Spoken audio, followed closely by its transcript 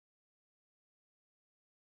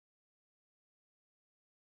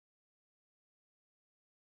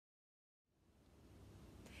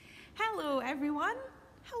everyone.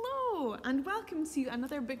 Hello and welcome to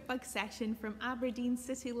another Bookbug session from Aberdeen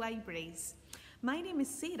City Libraries. My name is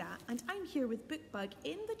Sarah and I'm here with Bookbug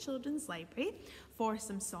in the Children's Library for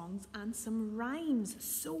some songs and some rhymes.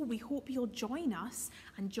 So we hope you'll join us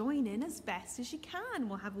and join in as best as you can.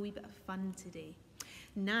 We'll have a wee bit of fun today.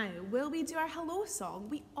 Now, will we do our hello song?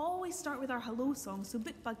 We always start with our hello song so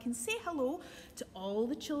Bookbug can say hello to all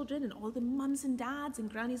the children and all the mums and dads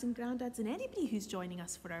and grannies and granddads and anybody who's joining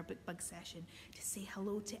us for our Bookbug session to say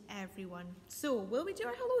hello to everyone. So, will we do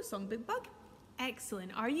our hello song, Bookbug?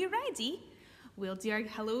 Excellent. Are you ready? We'll do our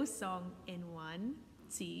hello song in 1,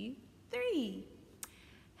 2, 3.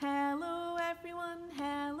 Hello everyone,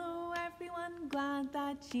 glad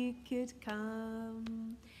that you could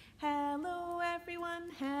come. Hello everyone,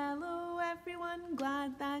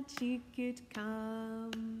 glad that you could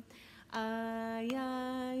come. I'm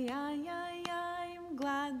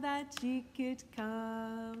glad that you could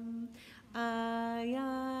come.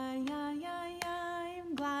 I'm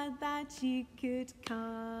glad that you could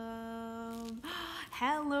come.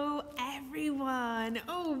 Hello everyone.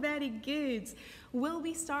 Oh, very good. Will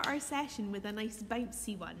we start our session with a nice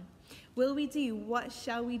bouncy one? Will we do What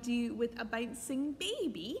Shall We Do with a Bouncing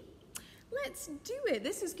Baby? Let's do it.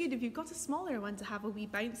 This is good if you've got a smaller one to have a wee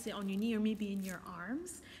bounce it on your knee or maybe in your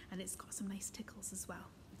arms, and it's got some nice tickles as well.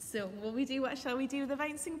 So will we do What Shall We Do with a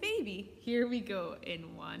Bouncing Baby? Here we go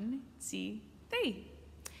in 1, 2, 3.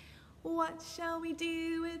 What shall we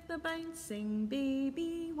do with the bouncing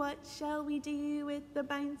baby? What shall we do with the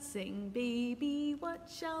bouncing baby? What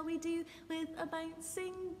shall we do with a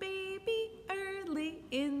bouncing baby early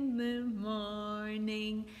in the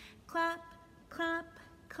morning? Clap, clap,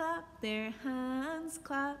 clap their hands,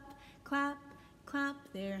 clap, clap, clap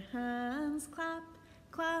their hands, clap,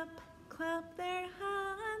 clap, clap their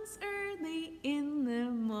hands early in the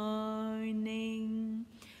morning.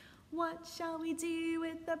 What shall we do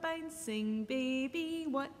with the bouncing baby?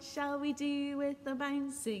 What shall we do with the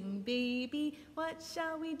bouncing baby? What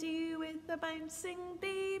shall we do with the bouncing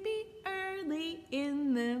baby early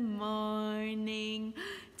in the morning?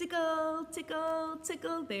 Tickle, tickle,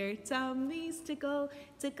 tickle their tummies, tickle,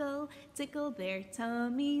 tickle, tickle their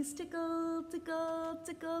tummies, tickle, tickle,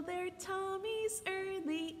 tickle their tummies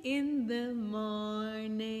early in the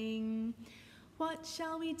morning. What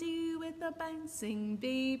shall we do with the bouncing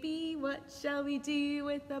baby? What shall we do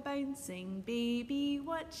with the bouncing baby?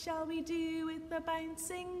 What shall we do with the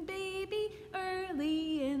bouncing baby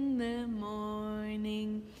early in the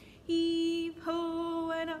morning? Heave ho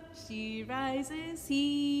and up she rises,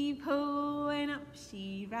 heave ho and up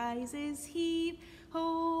she rises, heave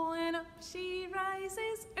ho and up she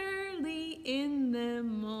rises early in the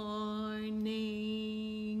morning.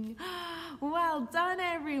 Well done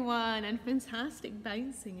everyone, and fantastic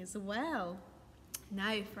bouncing as well.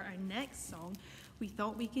 Now for our next song, we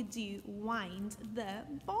thought we could do Wind the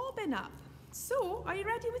Bobbin Up. So, are you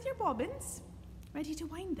ready with your bobbins? Ready to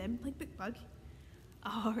wind them like Bookbug?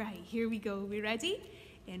 All right, here we go. We ready?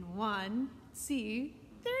 In 1, 2,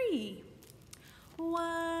 3.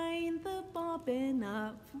 Wind the bobbin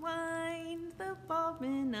up, wind the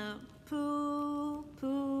bobbin up, pull,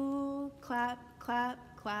 pull, clap, clap,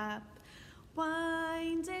 clap.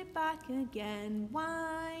 Wind it back again,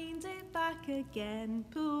 wind it back again,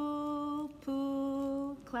 pull,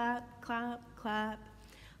 pull, clap, clap, clap.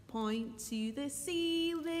 Point to the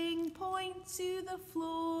ceiling, point to the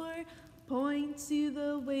floor, point to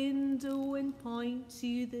the window and point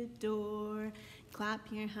to the door.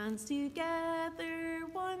 Clap your hands together,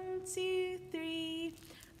 1, 2, 3.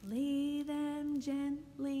 Lay them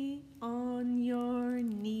gently on your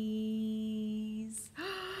knees.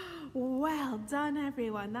 Well done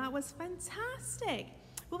everyone, that was fantastic.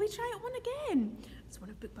 Will we try it one again? It's one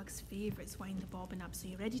of Bookbug's favourites, Wind the Bobbin Up. So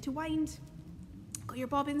you ready to wind? Got your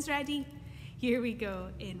bobbins ready? Here we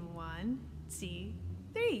go in 1, 2,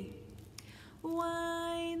 3.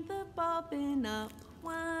 Wind the bobbin up,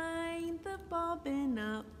 wind the bobbin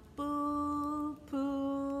up, pull,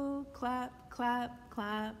 pull, clap, clap,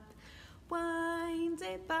 clap. Wind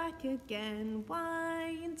it back again,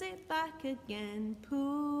 wind it back again,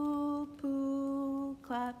 pull, pull,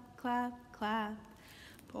 clap, clap, clap.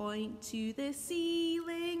 Point to the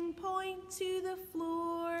ceiling, point to the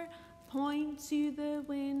floor, point to the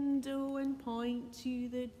window and point to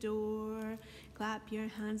the door. Clap your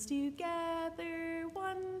hands together,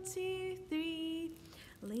 1, 2, 3.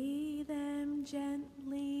 Lay them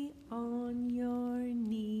gently on your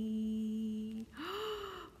knee.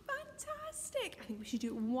 Fantastic! I think we should do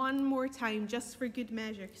it one more time just for good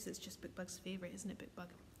measure because it's just Bookbug's favourite, isn't it, Bookbug?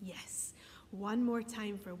 Yes. One more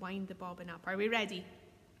time for Wind the Bobbin Up. Are we ready?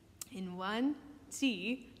 In 1,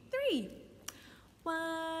 2, 3.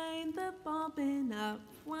 Wind the bobbin up,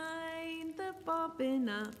 wind the bobbin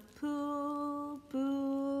up, pull,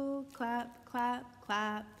 pull, clap, clap,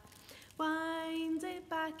 clap. Wind it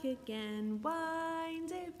back again,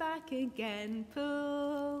 wind it back again,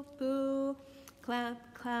 pull, pull,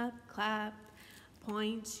 clap, clap, clap.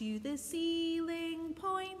 Point to the ceiling,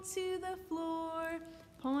 point to the floor,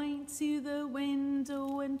 point to the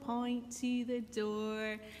window and point to the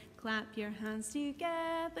door. Clap your hands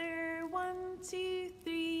together, 1, 2,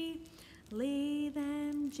 3. Lay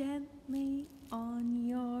them gently on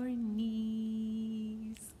your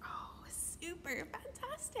knees. Oh, super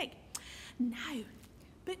fantastic. Now,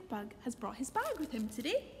 Bookbug has brought his bag with him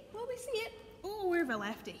today. Will we see it? Oh, where have I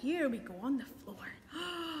left it? Here we go, on the floor.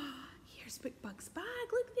 Here's Bookbug's bag.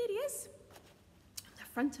 Look, there he is. The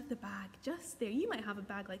front of the bag, just there. You might have a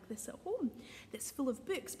bag like this at home that's full of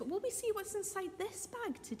books, but will we see what's inside this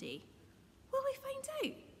bag today? Will we find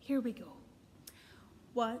out? Here we go.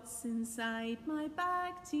 What's inside my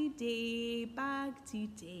bag today? Bag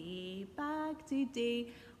today, bag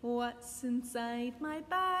today. What's inside my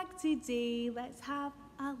bag today? Let's have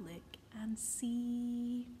a look and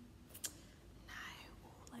see. Now,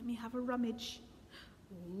 let me have a rummage.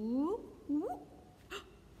 Ooh, ooh.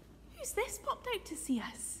 Who's this popped out to see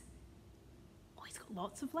us? Oh, he's got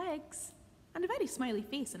lots of legs and a very smiley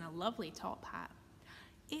face and a lovely top hat.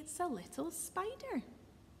 It's a little spider.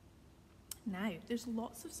 Now, there's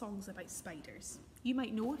lots of songs about spiders. You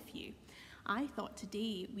might know a few. I thought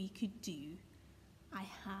today we could do I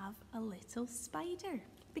Have a Little Spider,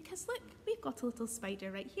 because look, we've got a little spider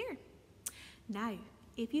right here. Now,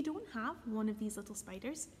 if you don't have one of these little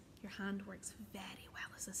spiders, your hand works very well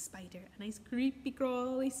as a spider, a nice creepy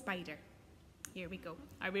crawly spider. Here we go.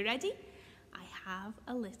 Are we ready? I have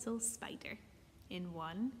a little spider. In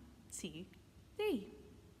 1, 2, 3.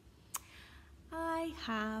 I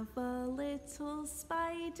have a little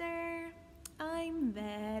spider. I'm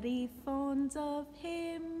very fond of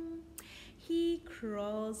him. He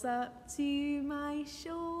crawls up to my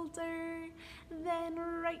shoulder, then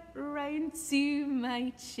right round to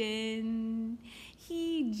my chin.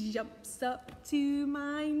 He jumps up to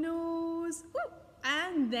my nose, whoop,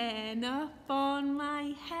 and then up on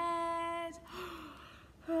my head.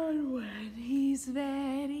 And when he's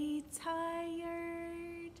very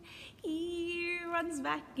tired, he runs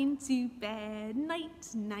back into bed.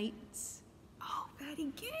 Night, night. Oh,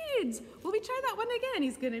 very good. Will we try that one again?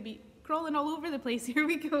 He's going to be crawling all over the place. Here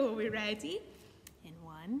we go. Are we ready? In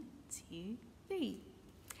 1, 2, 3.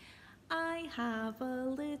 I have a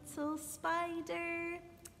little spider.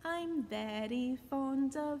 I'm very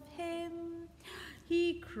fond of him.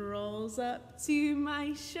 He crawls up to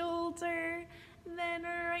my shoulder, then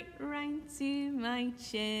right round to my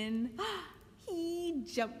chin. He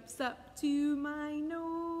jumps up to my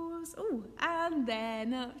nose, oh, and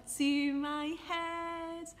then up to my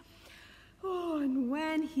head. Oh, and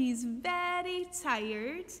when he's very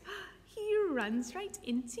tired, he runs right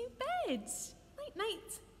into bed. Night,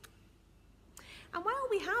 night. And while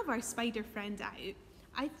we have our spider friend out,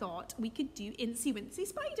 I thought we could do Incy Wincy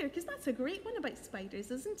Spider, because that's a great one about spiders,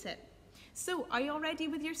 isn't it? So, are you all ready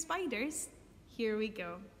with your spiders? Here we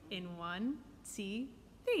go. In 1, 2,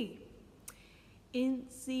 3.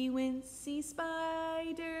 Incy Wincy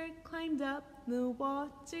Spider climbed up the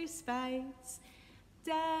water spouts.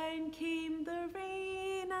 Down came the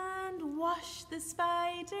rain and washed the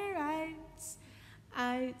spider out.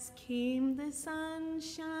 Out came the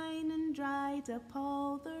sunshine and dried up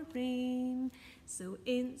all the rain. So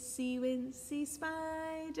Incy Wincy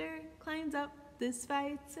Spider climbed up the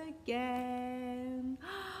spout again.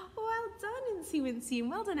 Well done, Incy Wincy, and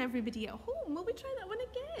well done everybody at home. Will we try that one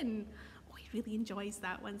again? Oh, he really enjoys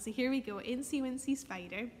that one. So here we go, Incy Wincy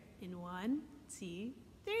Spider in 1, 2,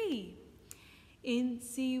 3.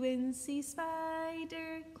 Incy Wincy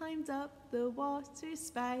Spider climbed up the water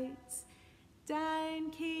spouts. Down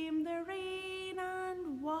came the rain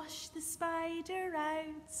and washed the spider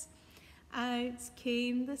out. Out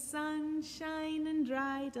came the sunshine and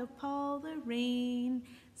dried up all the rain.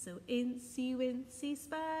 So Incy Wincy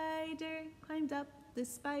Spider climbed up the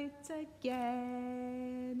spout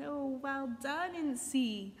again. Oh, well done,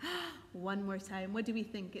 Incy. One more time. What do we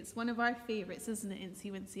think? It's one of our favourites, isn't it,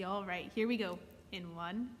 Incy Wincy? All right, here we go. In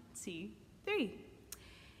 1, 2, 3.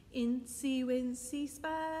 Incy Wincy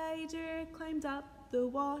Spider climbed up the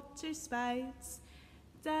water spouts.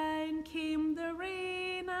 Down came the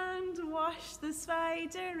rain and washed the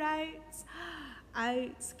spider out.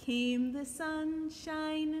 Out came the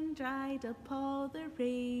sunshine and dried up all the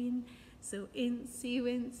rain. So Incy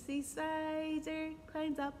Wincy Spider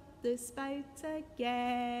climbed up the spout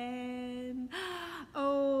again.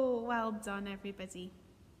 Oh, well done, everybody.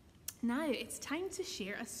 Now it's time to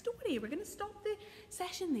share a story. We're going to stop the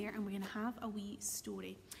session there and we're going to have a wee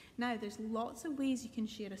story. Now there's lots of ways you can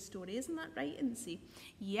share a story, isn't that right, Incy?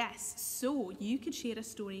 Yes, so you could share a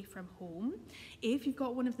story from home. If you've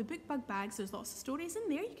got one of the Bookbug bags, there's lots of stories in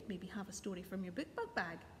there. You could maybe have a story from your Bookbug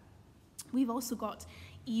bag. We've also got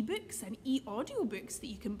eBooks and e-audiobooks that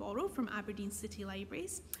you can borrow from Aberdeen City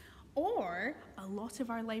Libraries. Or a lot of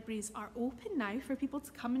our libraries are open now for people to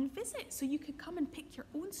come and visit. So you could come and pick your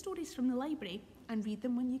own stories from the library and read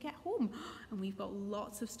them when you get home. And we've got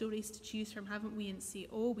lots of stories to choose from, haven't we? And say,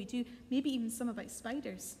 oh, we do, maybe even some about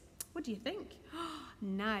spiders. What do you think?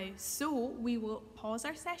 Now, so we will pause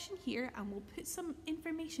our session here and we'll put some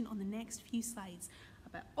information on the next few slides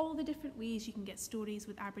about all the different ways you can get stories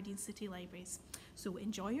with Aberdeen City Libraries. So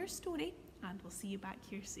enjoy your story and we'll see you back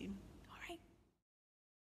here soon.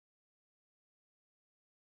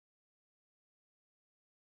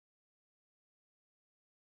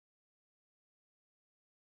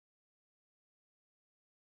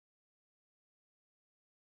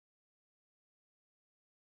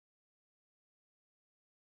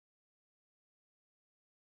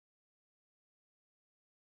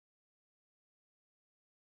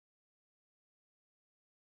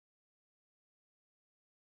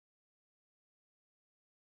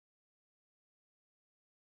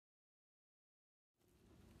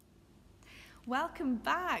 Welcome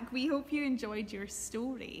back. We hope you enjoyed your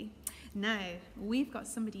story. Now, we've got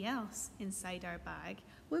somebody else inside our bag.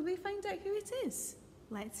 Will we find out who it is?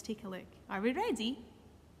 Let's take a look. Are we ready?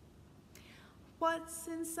 What's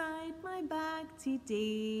inside my bag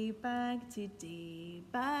today? Bag today,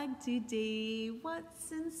 bag today.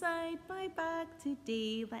 What's inside my bag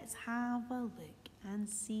today? Let's have a look and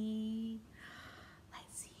see.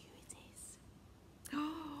 Let's see who it is.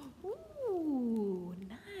 Ooh,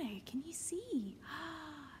 now can you see?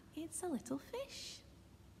 It's a little fish.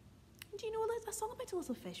 Do you know a song about a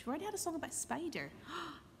little fish? We've already had a song about a spider.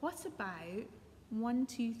 What about 1,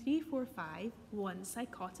 2, 3, 4, 5, once I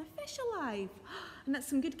caught a fish alive? And that's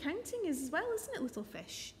some good counting as well, isn't it, little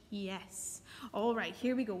fish? Yes. All right,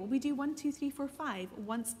 here we go. Will we do 1, 2, 3, 4, 5,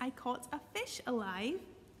 once I caught a fish alive?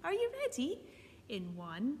 Are you ready? In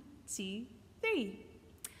 1, 2, 3.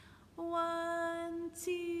 1,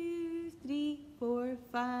 2, 3, 4,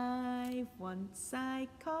 5. Once I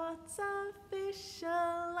caught a fish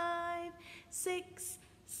alive. 6,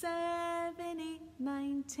 7, 8,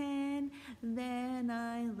 9, 10. Then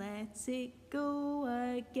I let it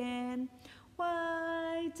go again.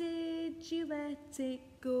 Why did you let it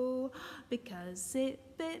go? Because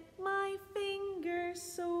it bit my finger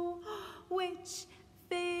so. Which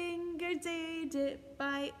finger did it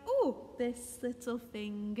bite? Oh, this little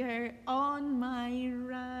finger on my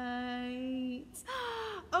right.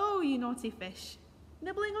 Oh, you naughty fish.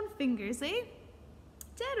 Nibbling on fingers, eh?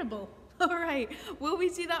 Terrible. All right, will we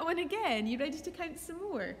do that one again? You ready to count some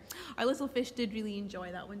more? Our little fish did really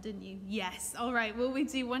enjoy that one, didn't you? Yes. All right, will we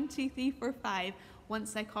do 1, 2, 3, 4, 5,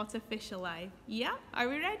 once I caught a fish alive? Yeah, are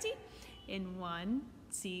we ready? In 1,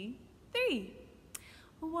 2, 3.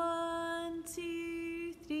 1,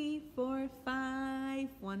 2, 3, 4, 5.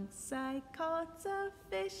 Once I caught a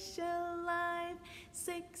fish alive.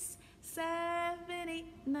 6, 7, 8,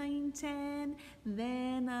 9, 10.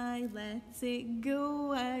 Then I let it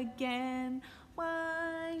go again.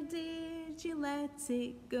 Why did you let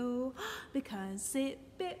it go? Because it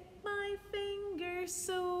bit my finger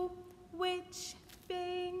so. Which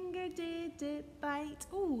finger did it bite?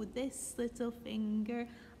 Oh, this little finger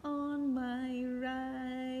on my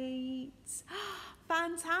right.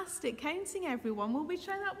 Fantastic counting, everyone. Will we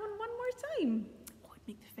try that one more time? Oh, it'd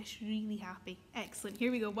make the fish really happy. Excellent.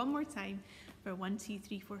 Here we go. One more time for 1, 2,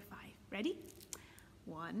 3, 4, 5. Ready?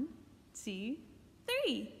 1, 2,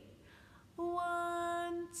 3.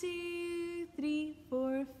 1, 2, 3,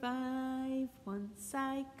 4, 5. Once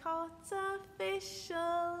I caught a fish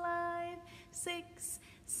alive. 6,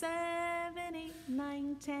 7, 8,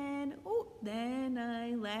 9, 10. Oh, then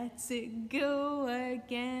I let it go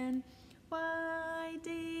again. Why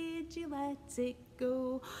did you let it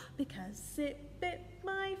go? Because it bit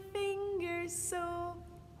my finger so.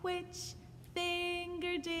 Which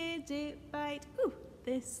finger did it bite? Ooh,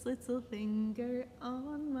 this little finger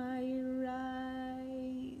on my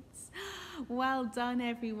right. Well done,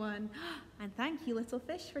 everyone. And thank you, little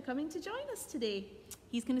fish, for coming to join us today.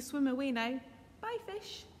 He's going to swim away now. Bye,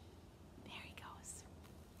 fish. There he goes.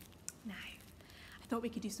 Now, I thought we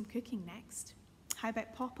could do some cooking next. How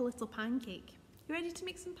about pop a little pancake? You ready to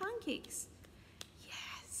make some pancakes?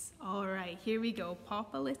 Yes. All right, here we go.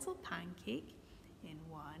 Pop a little pancake in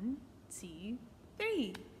 1, 1, 2,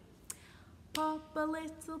 3. Pop a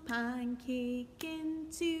little pancake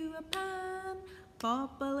into a pan.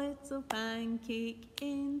 Pop a little pancake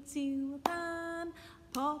into a pan.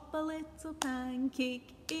 Pop a little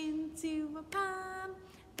pancake into a pan.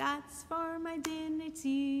 That's for my dinner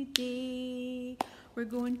today. We're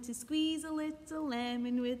going to squeeze a little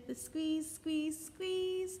lemon with the squeeze, squeeze,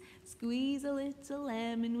 squeeze. Squeeze a little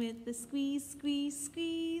lemon with the squeeze, squeeze,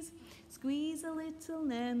 squeeze. Squeeze a little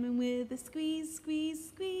lemon with the squeeze, squeeze,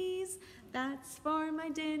 squeeze. That's for my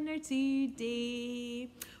dinner today.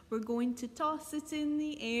 We're going to toss it in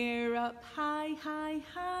the air up high, high,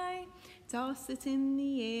 high. Toss it in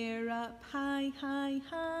the air up high, high,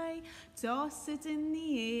 high. Toss it in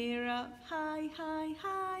the air up high, high,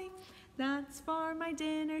 high. That's for my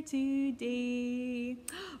dinner today.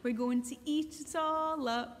 We're going to eat it all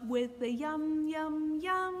up with the yum, yum,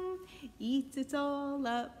 yum. Eat it all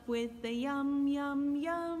up with the yum, yum,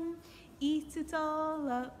 yum. Eat it all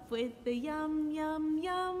up with the yum, yum,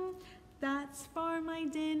 yum. That's for my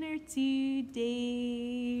dinner today.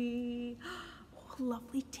 Oh,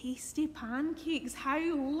 lovely tasty pancakes. How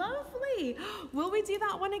lovely. Will we do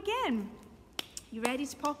that one again? You ready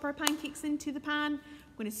to pop our pancakes into the pan?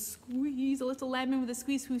 We're going to squeeze a little lemon with a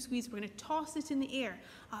squeeze, squeeze, squeeze. We're going to toss it in the air,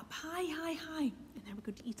 up high, high, high. And then we're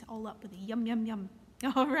going to eat it all up with a yum, yum, yum.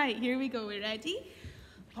 All right, here we go. We're ready?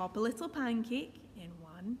 Pop a little pancake in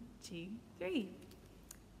 1, 2, 3.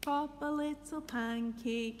 Pop a little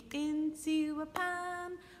pancake into a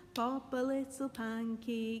pan. Pop a little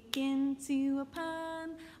pancake into a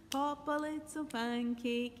pan. Pop a little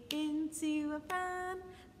pancake into a pan.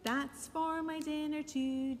 That's for my dinner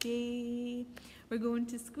today. We're going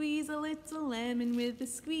to squeeze a little lemon with the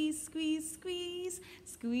squeeze, squeeze, squeeze.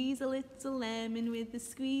 Squeeze a little lemon with the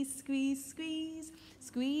squeeze, squeeze, squeeze.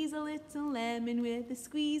 Squeeze a little lemon with the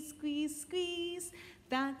squeeze, squeeze, squeeze.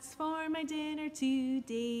 That's for my dinner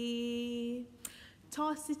today.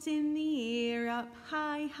 Toss it in the air up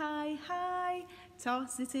high, high, high.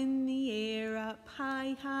 Toss it in the air up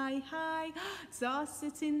high, high, high. Toss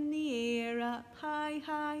it in the air up high,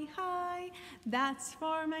 high, high. That's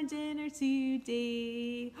for my dinner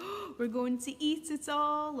today. We're going to eat it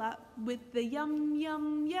all up with the yum,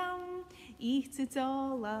 yum, yum. Eat it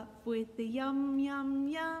all up with the yum, yum,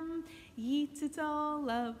 yum. Eat it all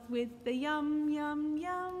up with the yum, yum,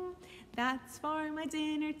 yum. That's for my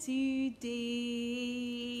dinner today.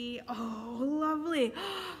 Oh, lovely.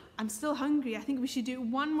 I'm still hungry. I think we should do it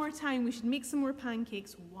one more time. We should make some more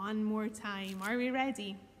pancakes one more time. Are we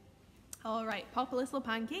ready? All right, pop a little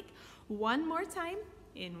pancake one more time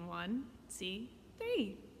in 1, 2,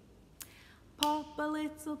 3. Pop a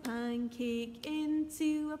little pancake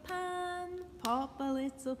into a pan. Pop a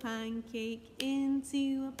little pancake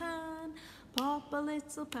into a pan. Pop a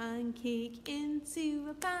little pancake into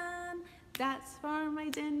a pan. That's for my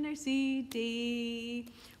dinner today.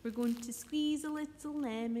 We're going to squeeze a little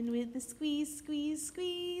lemon with the squeeze, squeeze,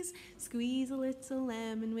 squeeze. Squeeze a little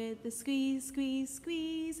lemon with the squeeze, squeeze,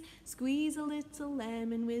 squeeze. Squeeze a little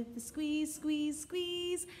lemon with the squeeze, squeeze,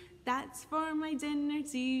 squeeze. That's for my dinner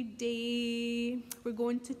today. We're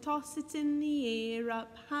going to toss it in the air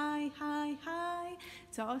up high, high, high.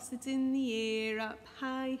 Toss it in the air up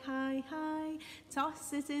high, high, high.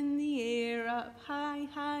 Toss it in the air up high,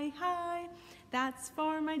 high, high. That's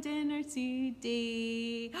for my dinner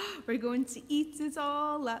today. We're going to eat it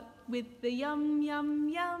all up with the yum, yum,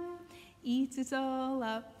 yum. Eat it all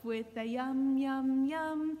up with the yum, yum,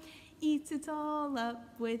 yum. Eat it all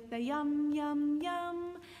up with the yum, yum,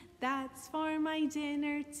 yum. That's for my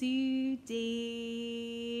dinner today.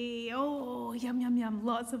 Oh, yum, yum, yum.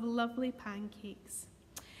 Lots of lovely pancakes.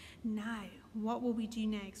 Now, what will we do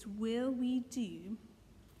next? Will we do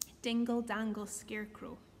Dingle Dangle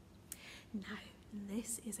Scarecrow? Now,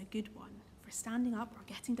 this is a good one for standing up or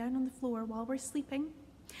getting down on the floor while we're sleeping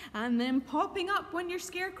and then popping up when your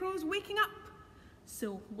scarecrow's waking up.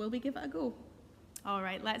 So, will we give it a go? All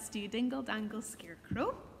right, let's do Dingle Dangle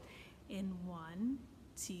Scarecrow in 1,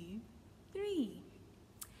 2, 3.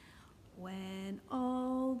 When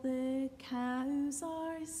all the cows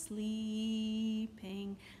are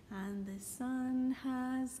sleeping and the sun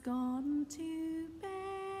has gone to bed,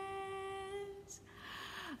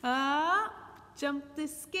 up jumped the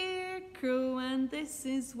scarecrow and this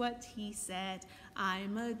is what he said.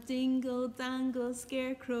 I'm a dingle-dangle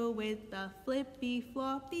scarecrow with a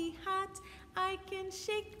flippy-floppy hat. I can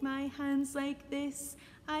shake my hands like this.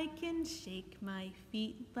 I can shake my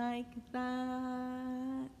feet like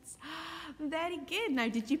that. Very good. Now,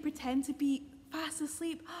 did you pretend to be fast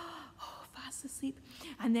asleep? Oh, fast asleep.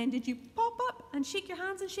 And then did you pop up and shake your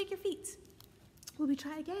hands and shake your feet? Will we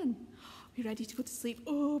try again? Are we ready to go to sleep?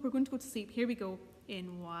 Oh, we're going to go to sleep. Here we go.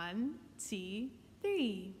 In 1, 2,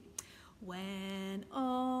 3. When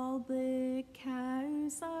all the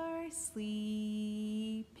cows are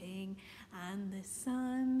sleeping and the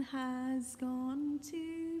sun has gone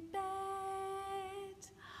to bed.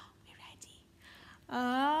 We ready?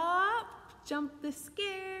 Up jumped the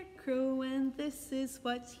scarecrow, and this is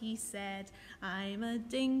what he said. I'm a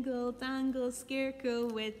dingle-dangle scarecrow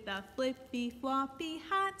with a flippy-floppy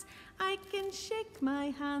hat. I can shake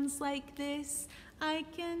my hands like this. I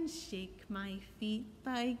can shake my feet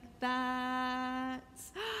like that.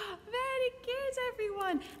 Very good,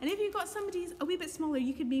 everyone. And if you've got somebody a wee bit smaller,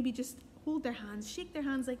 you could maybe just hold their hands, shake their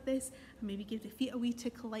hands like this, and maybe give the feet a wee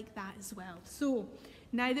tickle like that as well. So,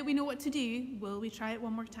 now that we know what to do, will we try it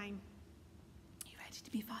one more time? Are you ready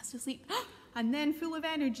to be fast asleep? And then full of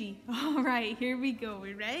energy. All right, here we go.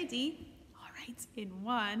 We're ready? All right, in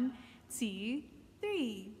 1, 2,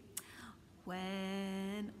 3.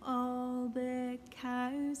 When all the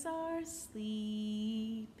cows are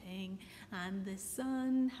sleeping and the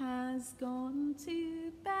sun has gone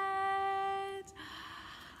to bed,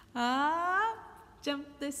 up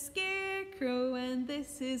jumped the scarecrow, and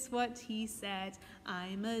this is what he said.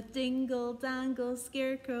 I'm a dingle-dangle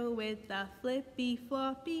scarecrow with a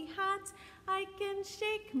flippy-floppy hat. I can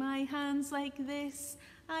shake my hands like this.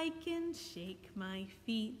 I can shake my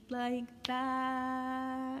feet like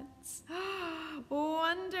that.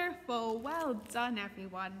 Wonderful. Well done,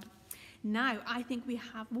 everyone. Now, I think we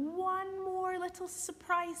have one more little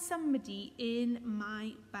surprise somebody in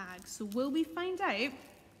my bag. So will we find out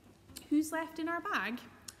who's left in our bag?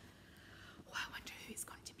 Oh, I wonder who it's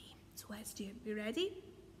going to be. So let's do it. You ready?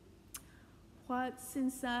 What's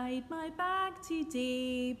inside my bag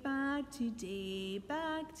today, bag today,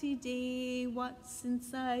 bag today? What's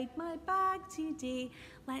inside my bag today?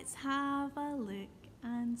 Let's have a look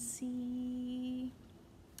and see.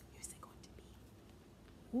 Who's it going to be?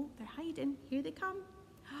 Oh, they're hiding. Here they come.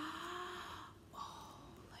 Oh,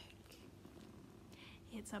 look.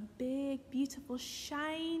 It's a big, beautiful,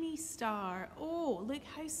 shiny star. Oh, look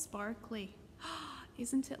how sparkly.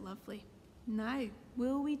 Isn't it lovely? Now,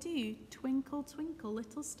 will we do Twinkle, Twinkle,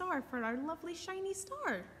 Little Star for our lovely shiny star?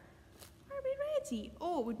 Are we ready?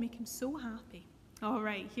 Oh, it would make him so happy. All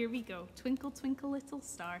right, here we go. Twinkle, Twinkle, Little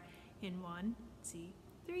Star in 1, 2,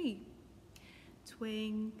 3.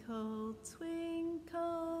 Twinkle,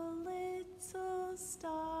 twinkle, little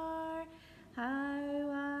star, how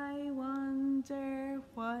I wonder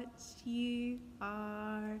what you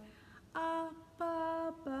are. Up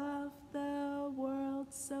above the world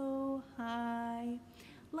so high,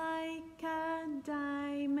 like a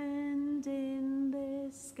diamond in the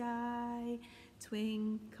sky.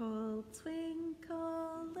 Twinkle,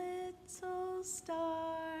 twinkle, little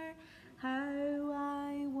star, how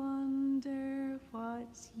I wonder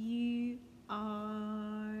what you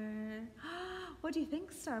are. What do you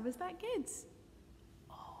think, Star? Was that good?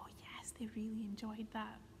 Oh yes, they really enjoyed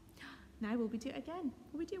that. Now will we do it again?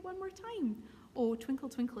 Will we do it one more time? Oh, Twinkle,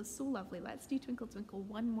 Twinkle is so lovely. Let's do Twinkle, Twinkle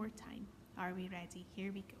one more time. Are we ready?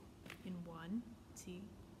 Here we go. In 1, 2,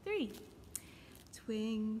 3.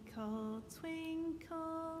 Twinkle,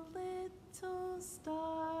 twinkle, little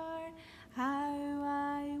star, how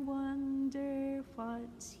I wonder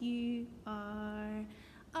what you are.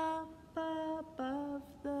 Up above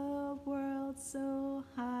the world so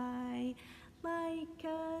high, like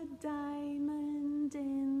a diamond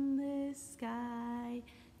in the sky.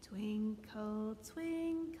 Twinkle,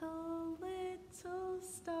 twinkle, little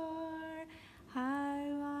star, how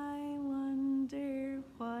I wonder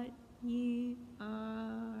what you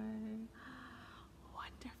are.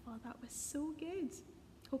 Wonderful, that was so good.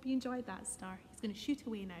 Hope you enjoyed that, Star. He's going to shoot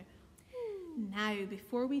away now. Now,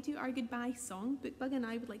 before we do our goodbye song, Bookbug and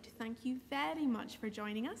I would like to thank you very much for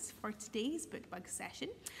joining us for today's Bookbug session.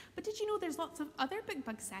 But did you know there's lots of other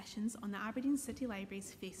Bookbug sessions on the Aberdeen City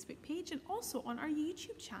Library's Facebook page and also on our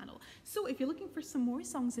YouTube channel. So if you're looking for some more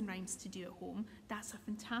songs and rhymes to do at home, that's a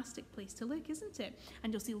fantastic place to look, isn't it?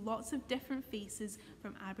 And you'll see lots of different faces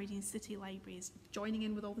from Aberdeen City Libraries joining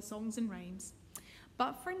in with all the songs and rhymes.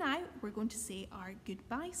 But for now, we're going to say our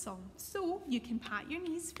goodbye song. So you can pat your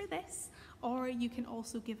knees for this, or you can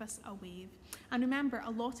also give us a wave. And remember, a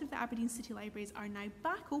lot of the Aberdeen City Libraries are now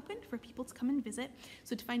back open for people to come and visit.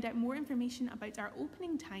 So to find out more information about our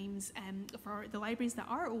opening times for the libraries that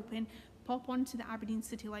are open, pop onto the Aberdeen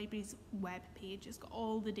City Library's web page. It's got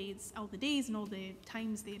all the days and all the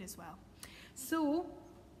times there as well. So,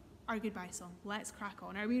 our goodbye song. Let's crack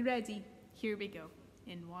on. Are we ready? Here we go.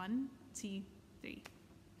 In 1, 2, 3.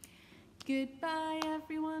 Goodbye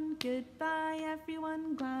everyone,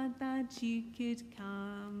 glad that you could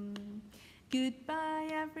come. Goodbye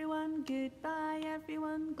everyone,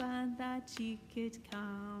 glad that you could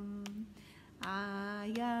come.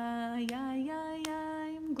 I'm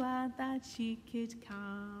glad that you could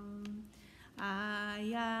come.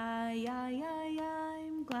 I'm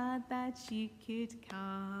glad that you could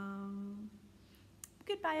come.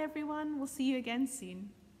 Goodbye everyone, we'll see you again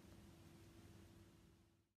soon.